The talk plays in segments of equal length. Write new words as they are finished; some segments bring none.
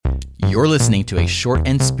You're listening to a short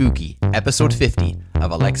and spooky episode 50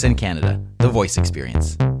 of Alexa in Canada, the voice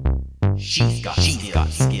experience. She's got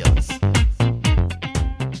skills.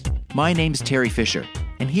 My name's Terry Fisher,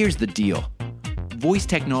 and here's the deal. Voice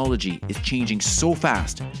technology is changing so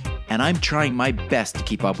fast, and I'm trying my best to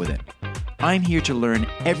keep up with it. I'm here to learn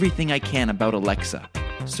everything I can about Alexa,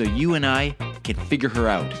 so you and I can figure her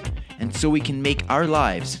out, and so we can make our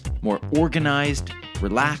lives more organized,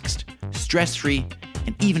 relaxed, stress-free,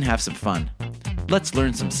 and even have some fun. Let's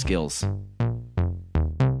learn some skills.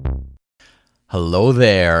 Hello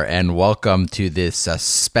there, and welcome to this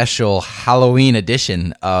special Halloween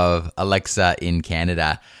edition of Alexa in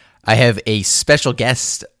Canada. I have a special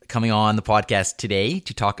guest coming on the podcast today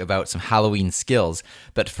to talk about some Halloween skills.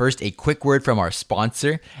 But first, a quick word from our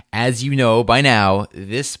sponsor. As you know by now,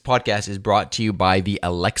 this podcast is brought to you by the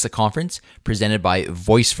Alexa Conference, presented by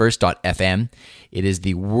VoiceFirst.fm. It is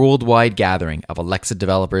the worldwide gathering of Alexa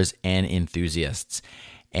developers and enthusiasts.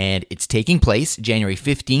 And it's taking place January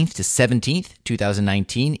 15th to 17th,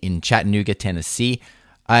 2019 in Chattanooga, Tennessee.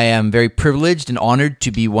 I am very privileged and honored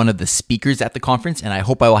to be one of the speakers at the conference, and I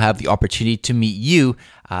hope I will have the opportunity to meet you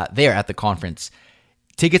there at the conference.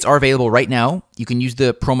 Tickets are available right now. You can use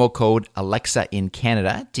the promo code Alexa in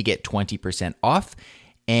Canada to get 20% off.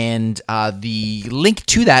 And the link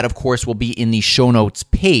to that, of course, will be in the show notes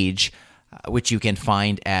page, which you can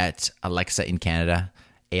find at Alexa in Canada,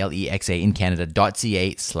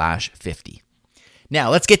 alexaincanada.ca/50. Now,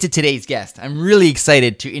 let's get to today's guest. I'm really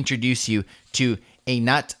excited to introduce you to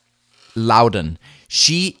Einat Loudon.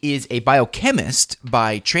 She is a biochemist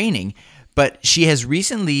by training, but she has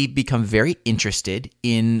recently become very interested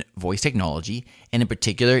in voice technology and in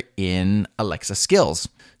particular in Alexa skills.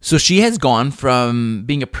 So she has gone from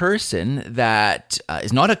being a person that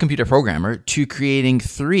is not a computer programmer to creating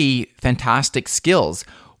 3 fantastic skills,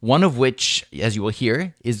 one of which, as you will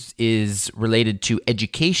hear, is related to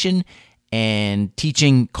education and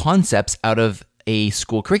teaching concepts out of a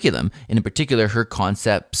school curriculum. And in particular, her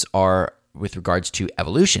concepts are with regards to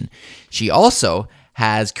evolution. She also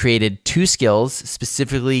has created 2 skills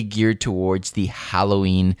specifically geared towards the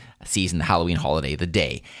Halloween season, the Halloween holiday, the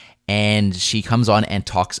day. And she comes on and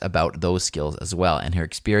talks about those skills as well and her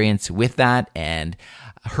experience with that and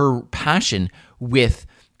her passion with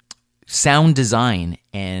sound design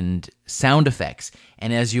and sound effects.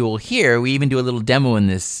 And as you'll hear, we even do a little demo in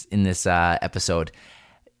this episode.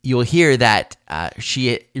 You'll hear that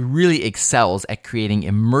she really excels at creating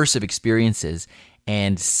immersive experiences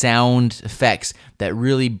and sound effects that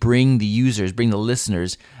really bring the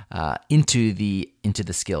listeners into the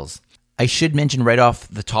skills. I should mention right off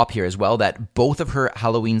the top here as well that both of her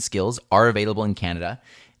Halloween skills are available in Canada.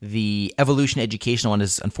 The evolution educational one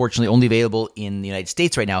is unfortunately only available in the United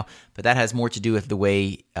States right now, but that has more to do with the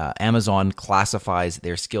way Amazon classifies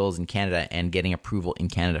their skills in Canada and getting approval in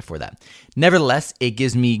Canada for that. Nevertheless, it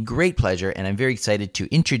gives me great pleasure, and I'm very excited to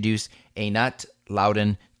introduce Einat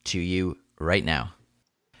Loudon to you right now.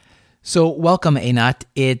 So welcome, Einat.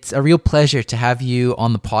 It's a real pleasure to have you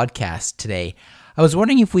on the podcast today. I was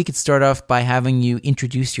wondering if we could start off by having you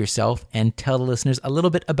introduce yourself and tell the listeners a little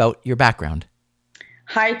bit about your background.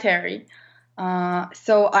 Hi, Terry.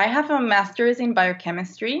 So I have a master's in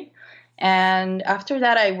biochemistry, and after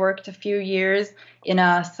that I worked a few years in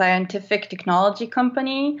a scientific technology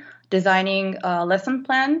company designing lesson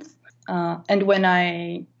plans. And when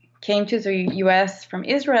I came to the US from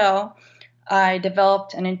Israel, I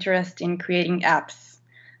developed an interest in creating apps.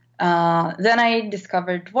 Then I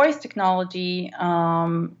discovered voice technology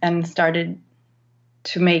and started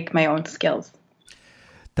to make my own skills.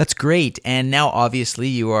 That's great. And now, obviously,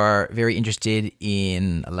 you are very interested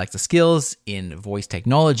in Alexa skills, in voice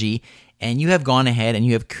technology, and you have gone ahead and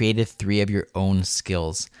you have created 3 of your own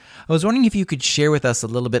skills. I was wondering if you could share with us a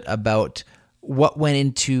little bit about what went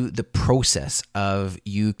into the process of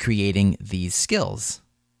you creating these skills.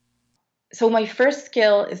 So my first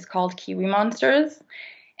skill is called Kiwi Monsters.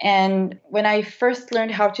 And when I first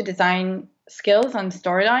learned how to design skills on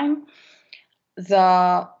Storyline,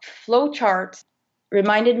 the flowchart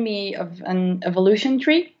reminded me of an evolution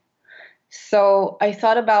tree. So I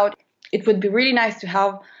thought about it would be really nice to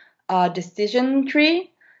have a decision tree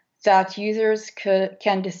that users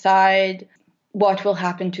can decide what will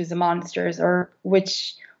happen to the monsters or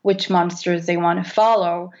which monsters they want to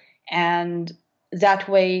follow. And that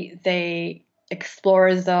way they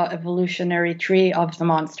explore the evolutionary tree of the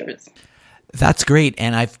monsters. That's great.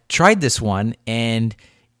 And I've tried this one, and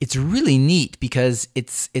it's really neat because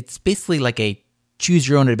it's basically like a choose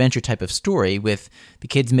your own adventure type of story with the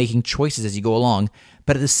kids making choices as you go along.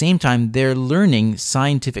 But at the same time, they're learning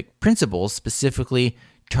scientific principles specifically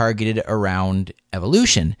targeted around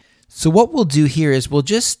evolution. So what we'll do here is we'll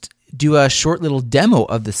just do a short little demo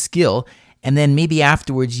of the skill, and then maybe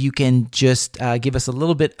afterwards you can just give us a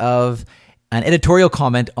little bit of an editorial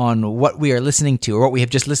comment on what we are listening to or what we have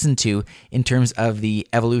just listened to in terms of the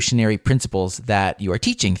evolutionary principles that you are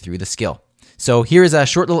teaching through the skill. So here is a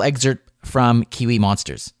short little excerpt from Kiwi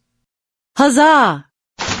Monsters. Huzzah!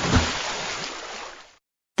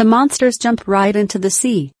 The monsters jump right into the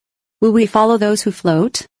sea. Will we follow those who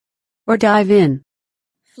float? Or dive in?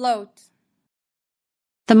 Float.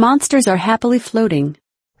 The monsters are happily floating.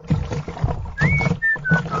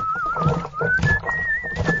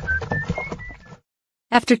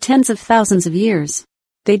 After tens of thousands of years,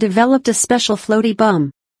 they developed a special floaty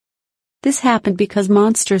bum. This happened because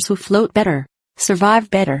monsters who float better survive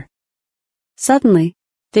better. Suddenly,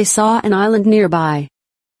 they saw an island nearby.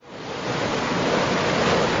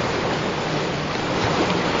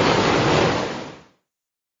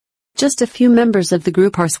 Just a few members of the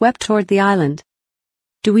group are swept toward the island.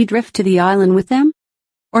 Do we drift to the island with them,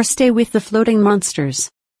 or stay with the floating monsters?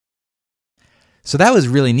 So that was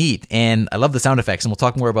really neat, and I love the sound effects, and we'll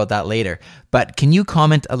talk more about that later. But can you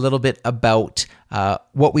comment a little bit about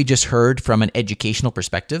what we just heard from an educational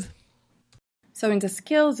perspective? So in the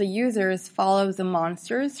skill, the users follow the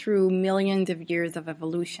monsters through millions of years of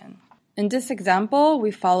evolution. In this example,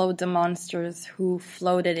 we followed the monsters who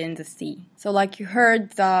floated in the sea. So like you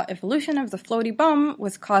heard, the evolution of the floaty bum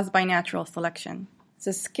was caused by natural selection.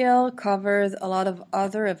 The skill covers a lot of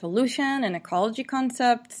other evolution and ecology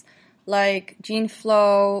concepts like gene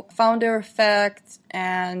flow, founder effect,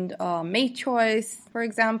 and mate choice, for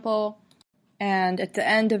example. And at the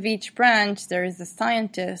end of each branch, there is a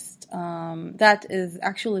scientist that is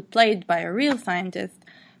actually played by a real scientist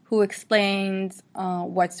who explains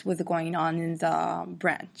what was going on in the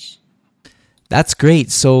branch. That's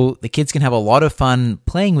great. So the kids can have a lot of fun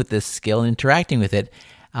playing with this skill and interacting with it,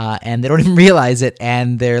 and they don't even realize it,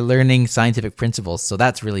 and they're learning scientific principles. So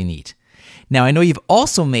that's really neat. Now, I know you've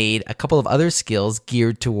also made a couple of other skills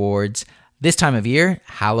geared towards this time of year,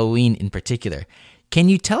 Halloween in particular. Can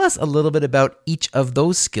you tell us a little bit about each of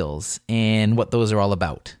those skills and what those are all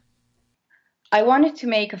about? I wanted to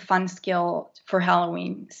make a fun skill for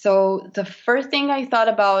Halloween. So the first thing I thought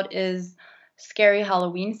about is scary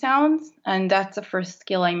Halloween sounds, and that's the first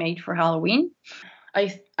skill I made for Halloween.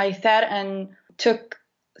 I sat and took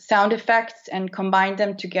sound effects and combined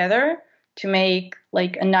them together to make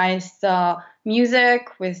like a nice music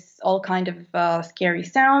with all kind of scary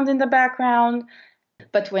sounds in the background.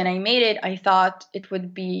 But when I made it, I thought it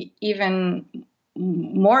would be even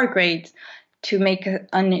more great to make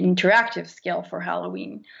an interactive skill for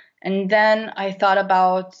Halloween. And then I thought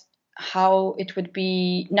about how it would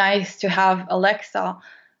be nice to have Alexa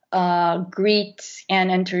greet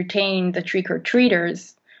and entertain the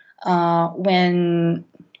trick-or-treaters when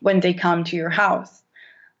they come to your house.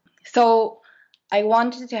 So I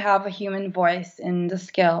wanted to have a human voice in the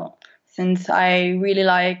skill, since I really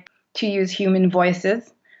like to use human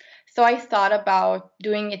voices. So I thought about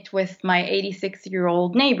doing it with my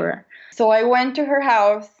 86-year-old neighbor. So I went to her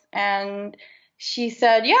house and she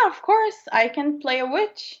said, yeah, of course, I can play a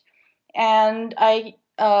witch. And I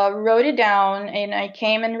wrote it down and I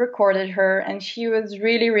came and recorded her, and she was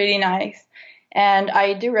really, really nice. And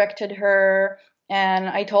I directed her and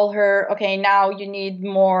I told her, okay, now you need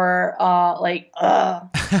more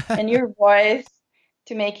in your voice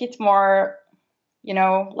to make it more,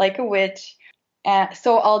 like a witch.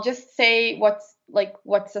 So I'll just say what's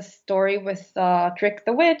the story with Trick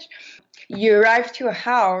the Witch. You arrive to a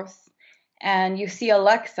house and you see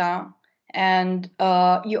Alexa, and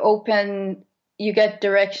you get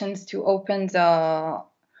directions to open the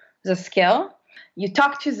skill. You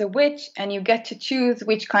talk to the witch and you get to choose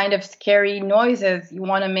which kind of scary noises you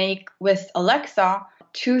want to make with Alexa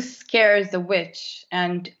to scare the witch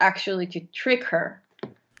and actually to trick her.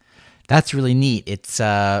 That's really neat. It's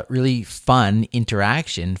a really fun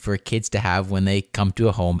interaction for kids to have when they come to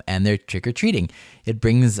a home and they're trick-or-treating. It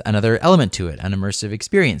brings another element to it, an immersive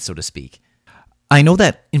experience, so to speak. I know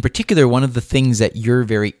that in particular, one of the things that you're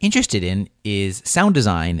very interested in is sound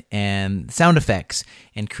design and sound effects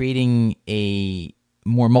and creating a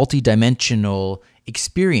more multi-dimensional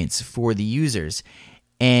experience for the users.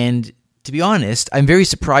 And to be honest, I'm very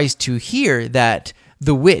surprised to hear that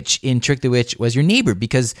the witch in Trick the Witch was your neighbor,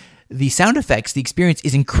 because the sound effects, the experience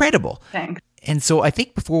is incredible. Thanks. And so I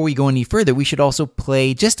think before we go any further, we should also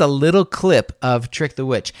play just a little clip of Trick the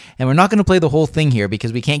Witch. And we're not going to play the whole thing here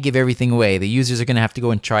because we can't give everything away. The users are going to have to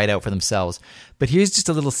go and try it out for themselves. But here's just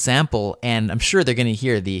a little sample, and I'm sure they're going to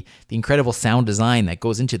hear the incredible sound design that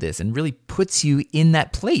goes into this and really puts you in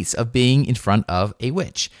that place of being in front of a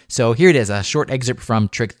witch. So here it is, a short excerpt from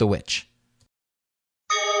Trick the Witch.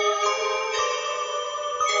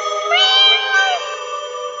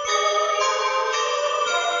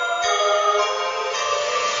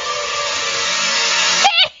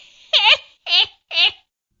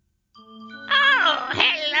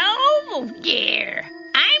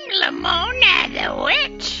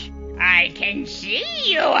 I can see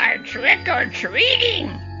you are trick-or-treating.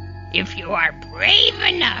 If you are brave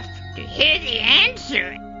enough to hear the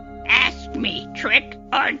answer, ask me trick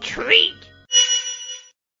or treat.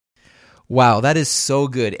 Wow, that is so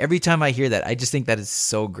good. Every time I hear that, I just think that is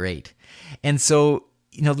so great. And so,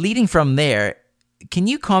 leading from there, can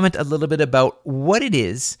you comment a little bit about what it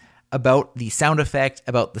is about the sound effect,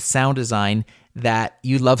 about the sound design that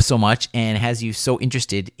you love so much and has you so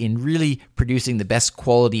interested in really producing the best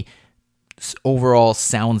quality overall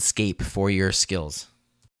soundscape for your skills?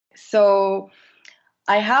 So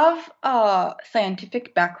I have a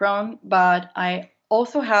scientific background, but I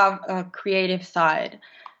also have a creative side.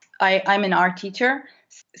 I'm an art teacher.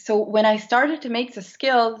 So when I started to make the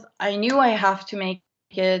skills, I knew I have to make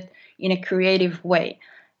it in a creative way.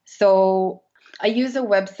 So I use a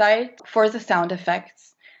website for the sound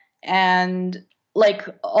effects, and like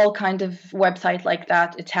all kinds of websites like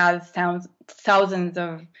that, it has thousands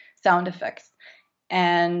of sound effects.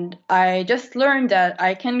 And I just learned that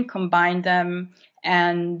I can combine them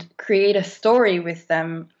and create a story with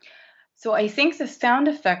them. So I think the sound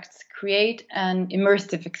effects create an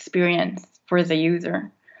immersive experience for the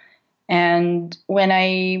user. And when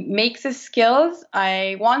I make the skills,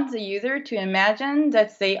 I want the user to imagine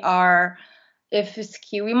that they are, if it's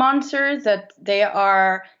kiwi monsters, that they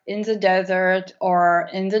are in the desert or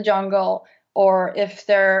in the jungle, or if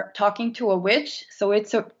they're talking to a witch. So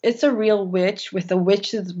it's a real witch with a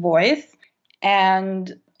witch's voice,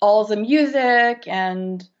 and all the music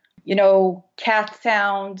and, cat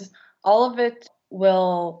sounds, all of it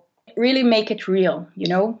will really make it real,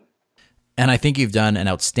 And I think you've done an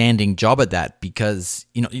outstanding job at that because,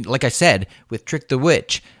 like I said, with Trick the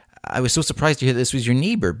Witch, I was so surprised to hear this was your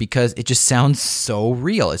neighbor because it just sounds so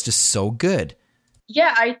real. It's just so good.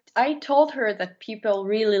 Yeah, I told her that people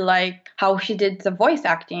really like how she did the voice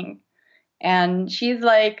acting. And she's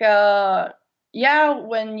like, yeah,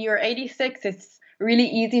 when you're 86, it's really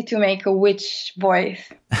easy to make a witch voice.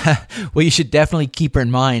 Well, you should definitely keep her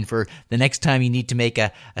in mind for the next time you need to make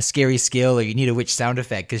a scary skill or you need a witch sound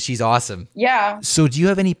effect because she's awesome. Yeah. So do you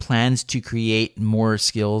have any plans to create more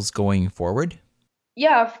skills going forward?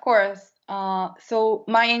 Yeah, of course. So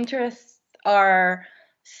my interests are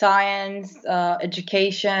science,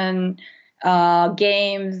 education,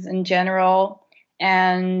 games in general.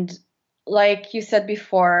 And like you said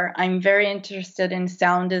before, I'm very interested in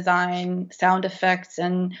sound design, sound effects,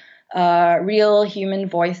 and real human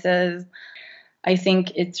voices. I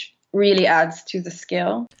think it really adds to the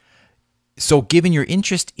skill. So given your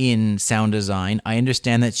interest in sound design, I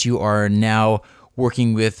understand that you are now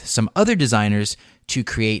working with some other designers to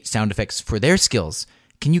create sound effects for their skills.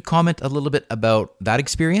 Can you comment a little bit about that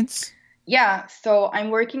experience? Yeah, so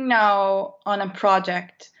I'm working now on a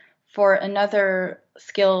project for another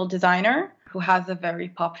skill designer who has a very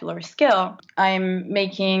popular skill. I'm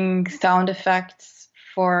making sound effects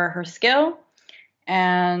for her skill,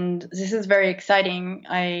 and this is very exciting.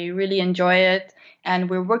 I really enjoy it, and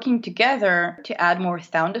we're working together to add more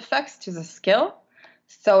sound effects to the skill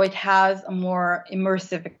so it has a more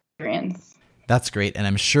immersive experience. That's great, and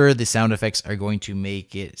I'm sure the sound effects are going to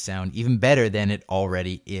make it sound even better than it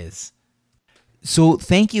already is. So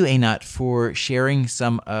thank you, Einat, for sharing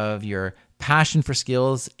some of your passion for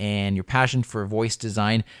skills and your passion for voice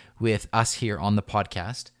design with us here on the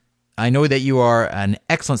podcast. I know that you are an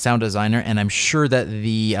excellent sound designer, and I'm sure that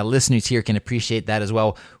the listeners here can appreciate that as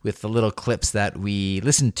well with the little clips that we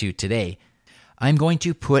listened to today. I'm going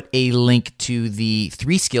to put a link to the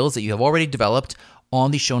 3 skills that you have already developed on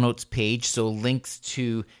the show notes page, so links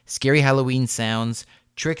to Scary Halloween Sounds,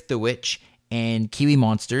 Trick the Witch, and Kiwi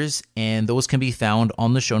Monsters, and those can be found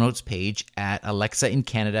on the show notes page at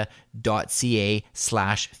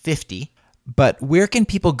alexaincanada.ca/50. But where can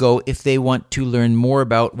people go if they want to learn more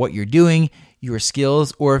about what you're doing, your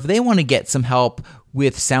skills, or if they want to get some help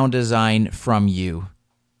with sound design from you?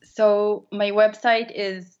 So my website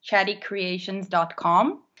is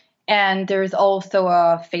chattycreations.com. And there's also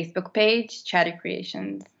a Facebook page, Chatty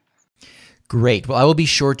Creations. Great. Well, I will be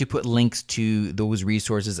sure to put links to those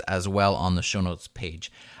resources as well on the show notes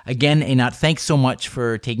page. Again, Einat, thanks so much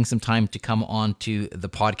for taking some time to come on to the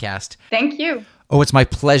podcast. Thank you. Oh, it's my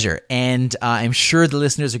pleasure. And I'm sure the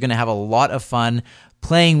listeners are going to have a lot of fun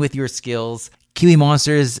playing with your skills, Kiwi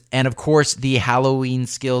Monsters, and of course, the Halloween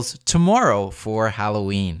skills tomorrow for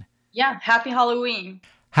Halloween. Yeah, happy Halloween.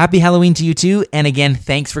 Happy Halloween to you too. And again,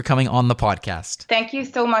 thanks for coming on the podcast. Thank you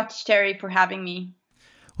so much, Terry, for having me.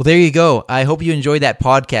 Well, there you go. I hope you enjoyed that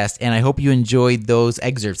podcast, and I hope you enjoyed those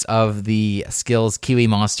excerpts of the skills Kiwi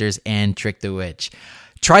Monsters and Trick the Witch.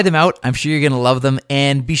 Try them out. I'm sure you're going to love them.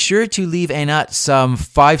 And be sure to leave Einat some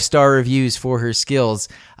 5-star reviews for her skills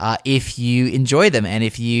if you enjoy them and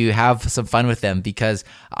if you have some fun with them, because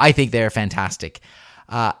I think they're fantastic.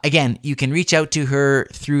 Again, you can reach out to her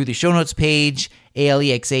through the show notes page,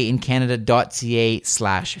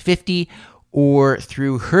 alexaincanada.ca/50, or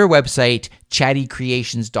through her website,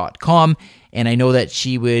 chattycreations.com. And I know that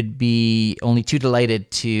she would be only too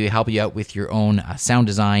delighted to help you out with your own sound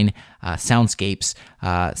design, soundscapes,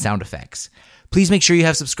 sound effects. Please make sure you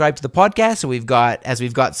have subscribed to the podcast. So we've got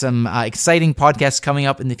some exciting podcasts coming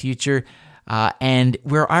up in the future. And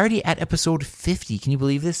we're already at episode 50. Can you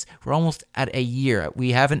believe this? We're almost at a year.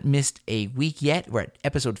 We haven't missed a week yet. We're at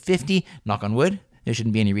episode 50. Knock on wood. There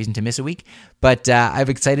shouldn't be any reason to miss a week. But I'm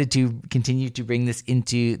excited to continue to bring this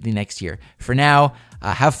into the next year. For now,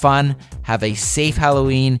 have fun. Have a safe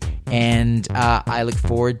Halloween. And I look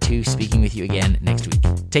forward to speaking with you again next week.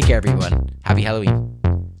 Take care, everyone. Happy Halloween.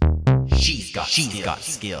 She's got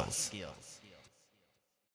skills.